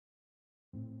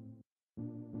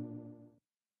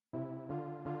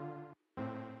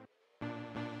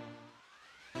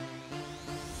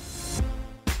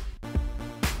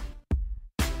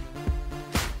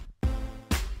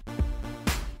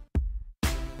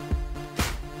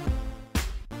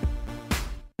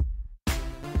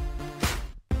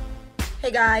Hey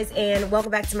guys, and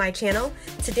welcome back to my channel.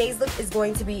 Today's look is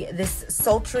going to be this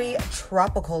sultry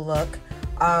tropical look.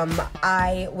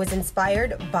 I was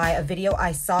inspired by a video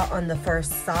I saw on the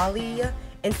First Solly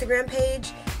Instagram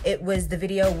page. It was the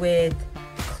video with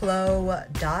Chloe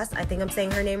Das. I think I'm saying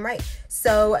her name right.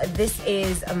 So this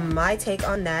is my take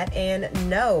on that. And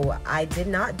no, I did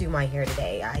not do my hair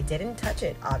today. I didn't touch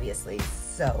it, obviously.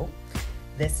 So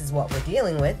this is what we're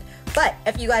dealing with. But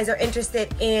if you guys are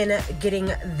interested in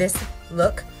getting this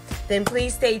look, then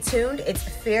please stay tuned. It's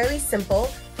fairly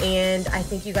simple, and I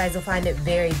think you guys will find it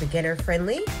very beginner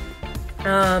friendly.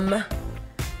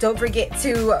 Don't forget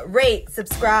to rate,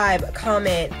 subscribe,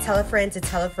 comment, tell a friend to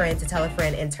tell a friend to tell a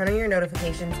friend, and turn on your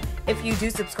notifications if you do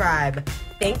subscribe.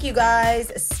 Thank you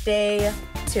guys. Stay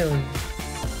tuned.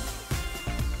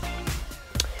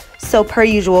 So per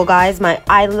usual, guys, my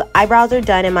eyebrows are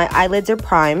done and my eyelids are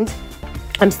primed.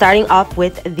 I'm starting off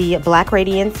with the Black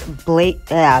Radiance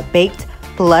Baked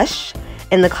Blush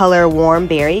in the color Warm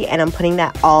Berry, and I'm putting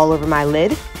that all over my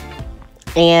lid.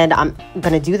 And I'm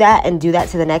going to do that and do that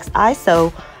to the next eye.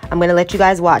 So I'm going to let you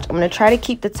guys watch. I'm going to try to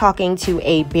keep the talking to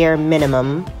a bare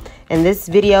minimum in this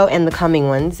video and the coming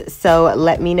ones. So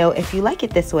let me know if you like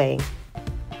it this way.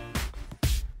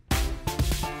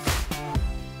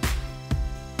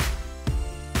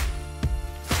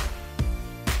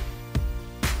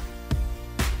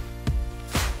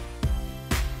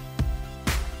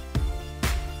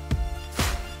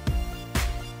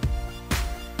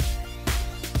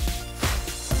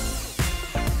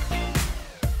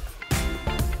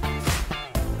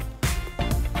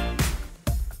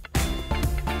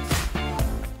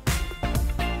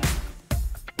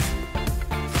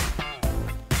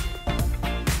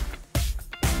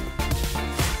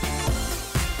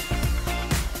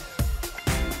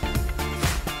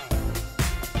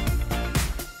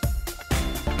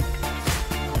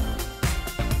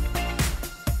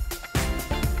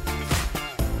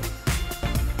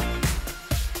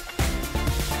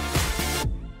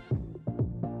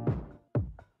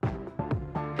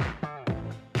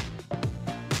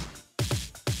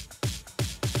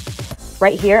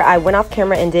 Right here, I went off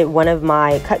camera and did one of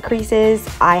my cut creases.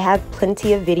 I have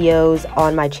plenty of videos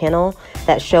on my channel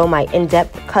that show my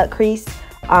in-depth cut crease.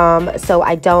 So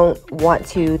I don't want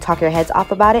to talk your heads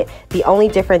off about it. The only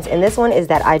difference in this one is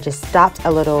that I just stopped a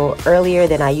little earlier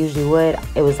than I usually would.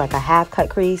 It was like a half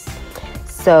cut crease.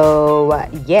 So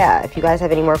yeah, if you guys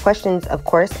have any more questions, of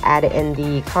course, add it in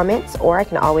the comments, or I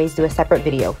can always do a separate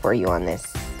video for you on this.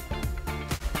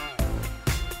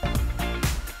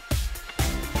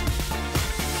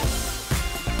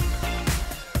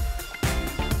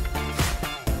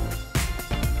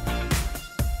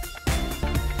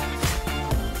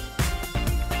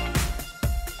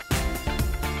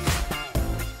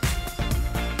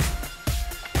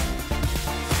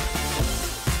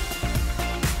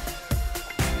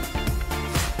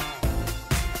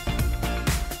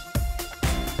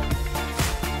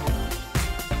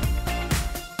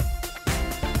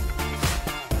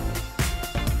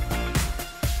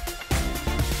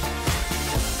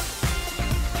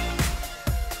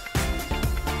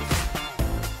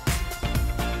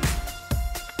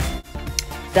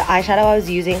 The eyeshadow I was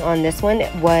using on this one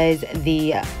was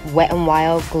the Wet n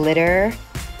Wild glitter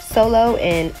solo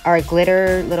in our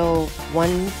glitter little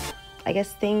one, I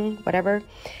guess, thing, whatever.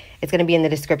 It's gonna be in the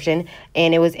description,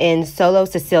 and it was in Solo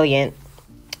Scintillant.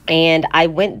 And I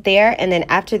went there, and then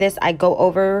after this I go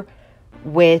over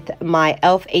with my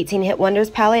e.l.f. 18 Hit Wonders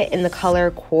palette in the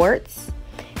color Quartz,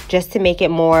 just to make it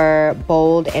more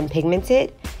bold and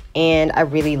pigmented. And I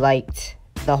really liked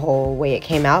the whole way it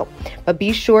came out. But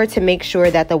be sure to make sure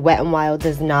that the Wet n Wild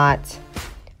does not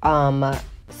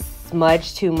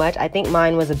smudge too much. I think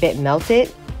mine was a bit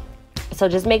melted, so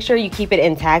just make sure you keep it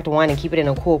intact, one, and keep it in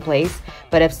a cool place.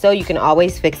 But if so, you can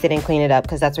always fix it and clean it up,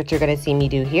 because that's what you're going to see me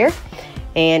do here.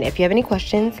 And if you have any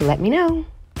questions, let me know.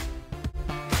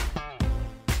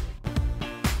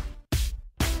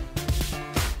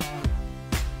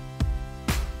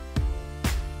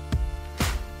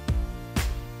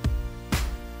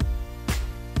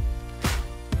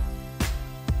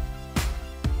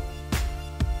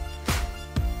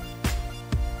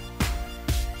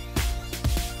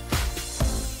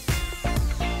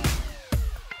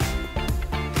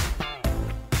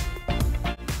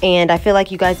 And I feel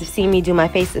like you guys have seen me do my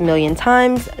face a million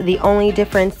times. The only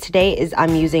difference today is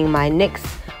I'm using my NYX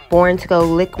Born to Go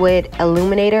Liquid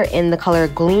Illuminator in the color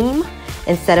Gleam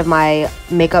instead of my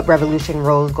Makeup Revolution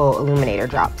Rose Gold Illuminator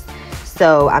drops.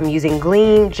 So I'm using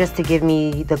Gleam just to give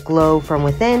me the glow from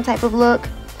within type of look.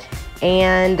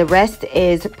 And the rest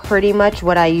is pretty much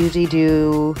what I usually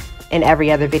do in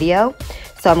every other video.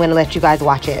 So I'm going to let you guys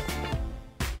watch it.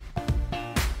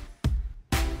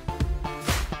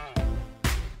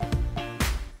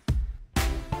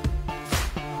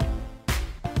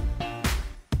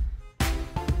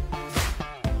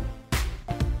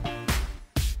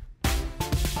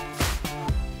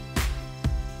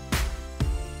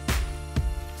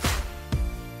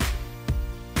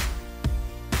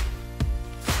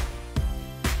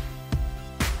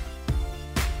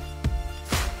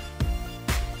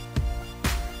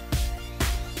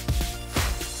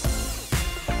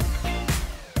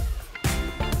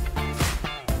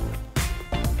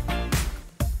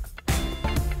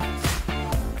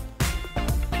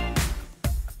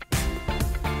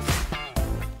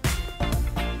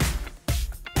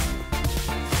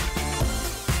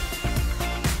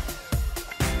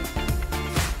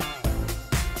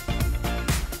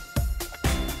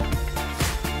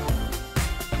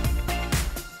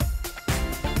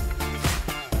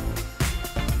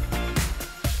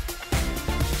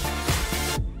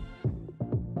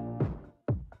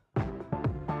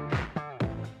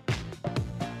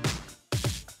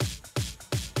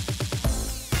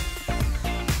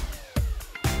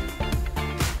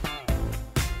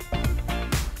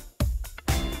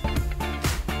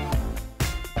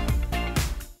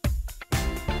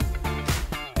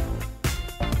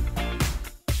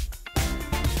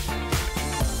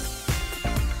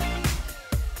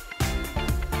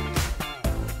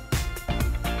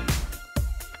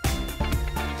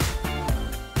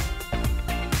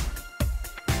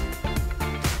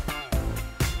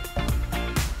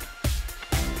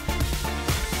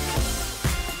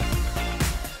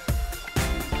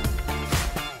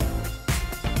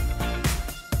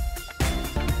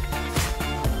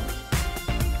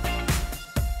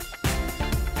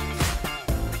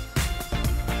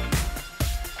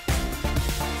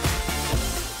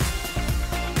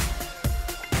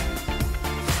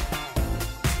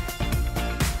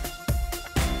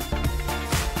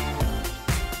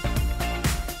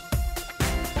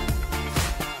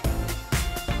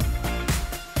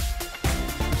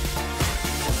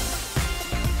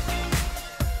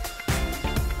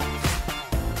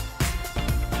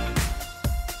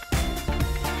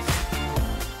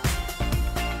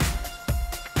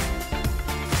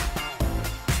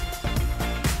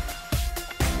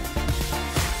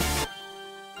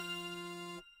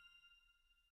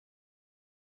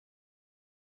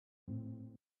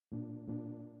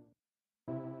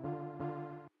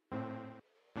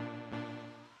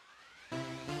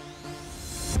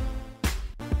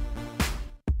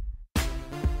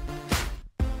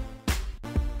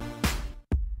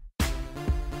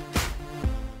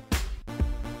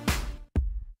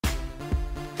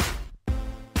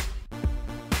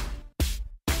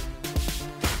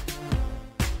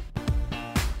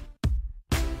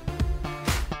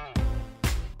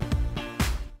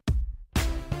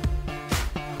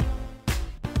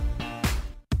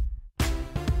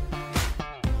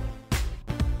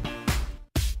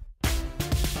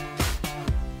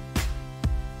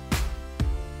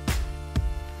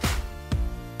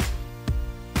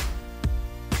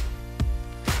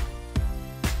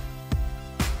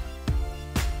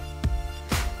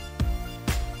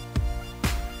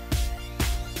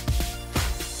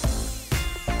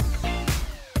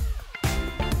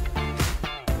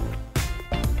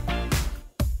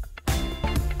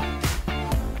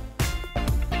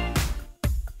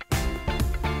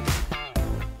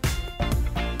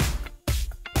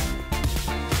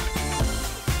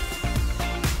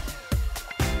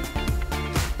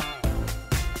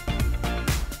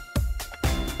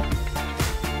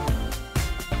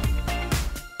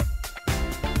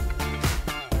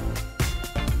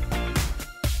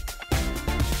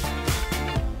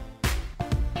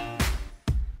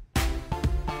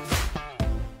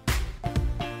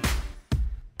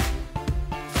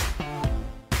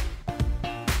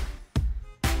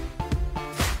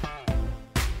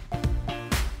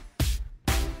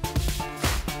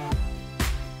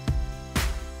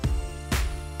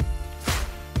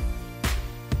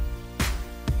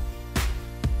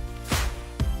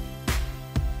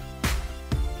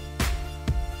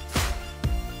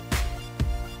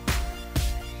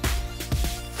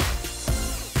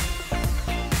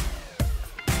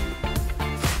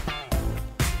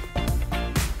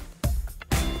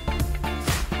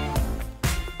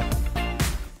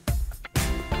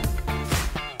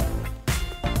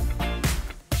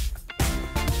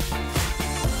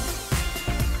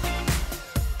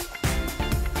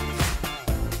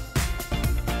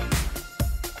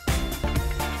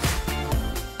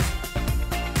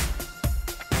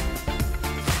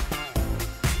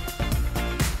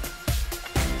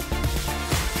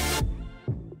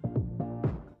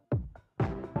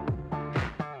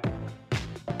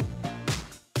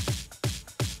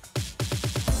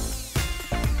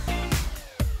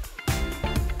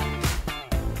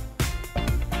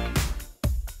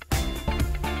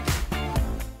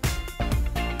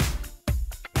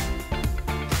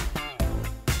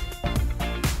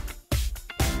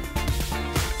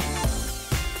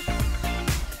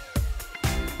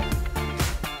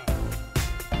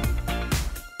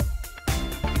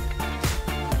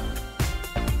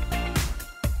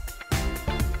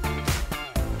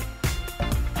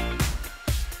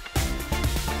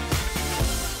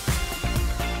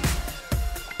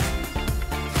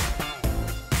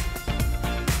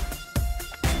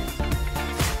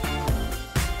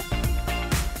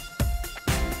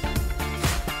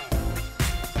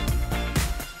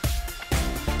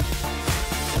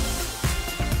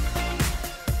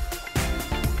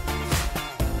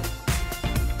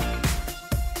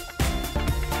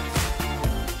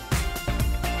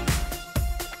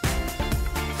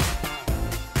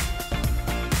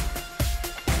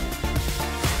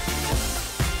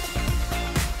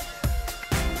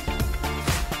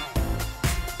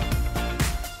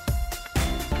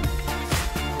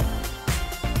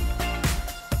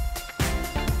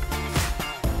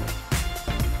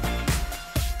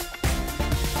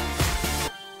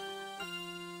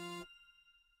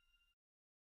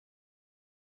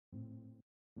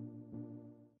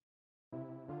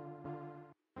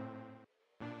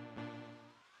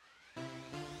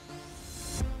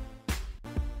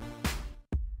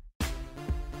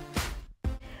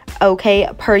 Okay,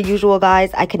 per usual,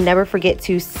 guys, I could never forget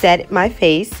to set my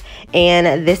face.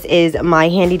 And this is my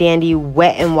handy dandy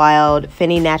Wet n Wild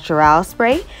Fini Naturel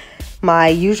spray. My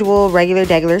usual regular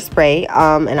degular spray.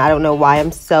 And I don't know why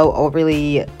I'm so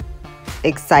overly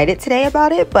excited today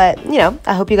about it, but you know,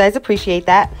 I hope you guys appreciate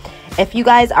that. If you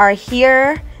guys are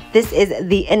here, this is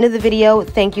the end of the video.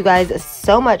 Thank you guys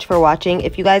so much for watching.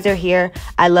 If you guys are here,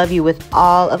 I love you with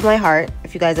all of my heart.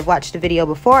 If you guys have watched the video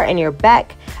before and you're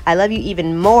back, I love you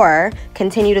even more.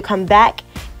 Continue to come back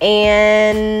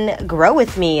and grow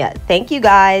with me. Thank you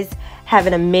guys. Have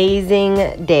an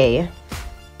amazing day.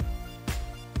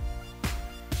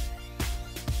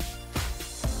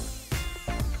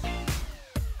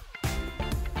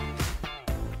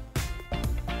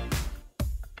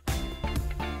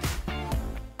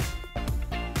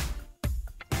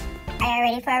 Are you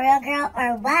ready for a real girl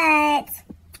or what?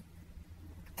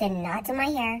 Did not do my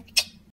hair.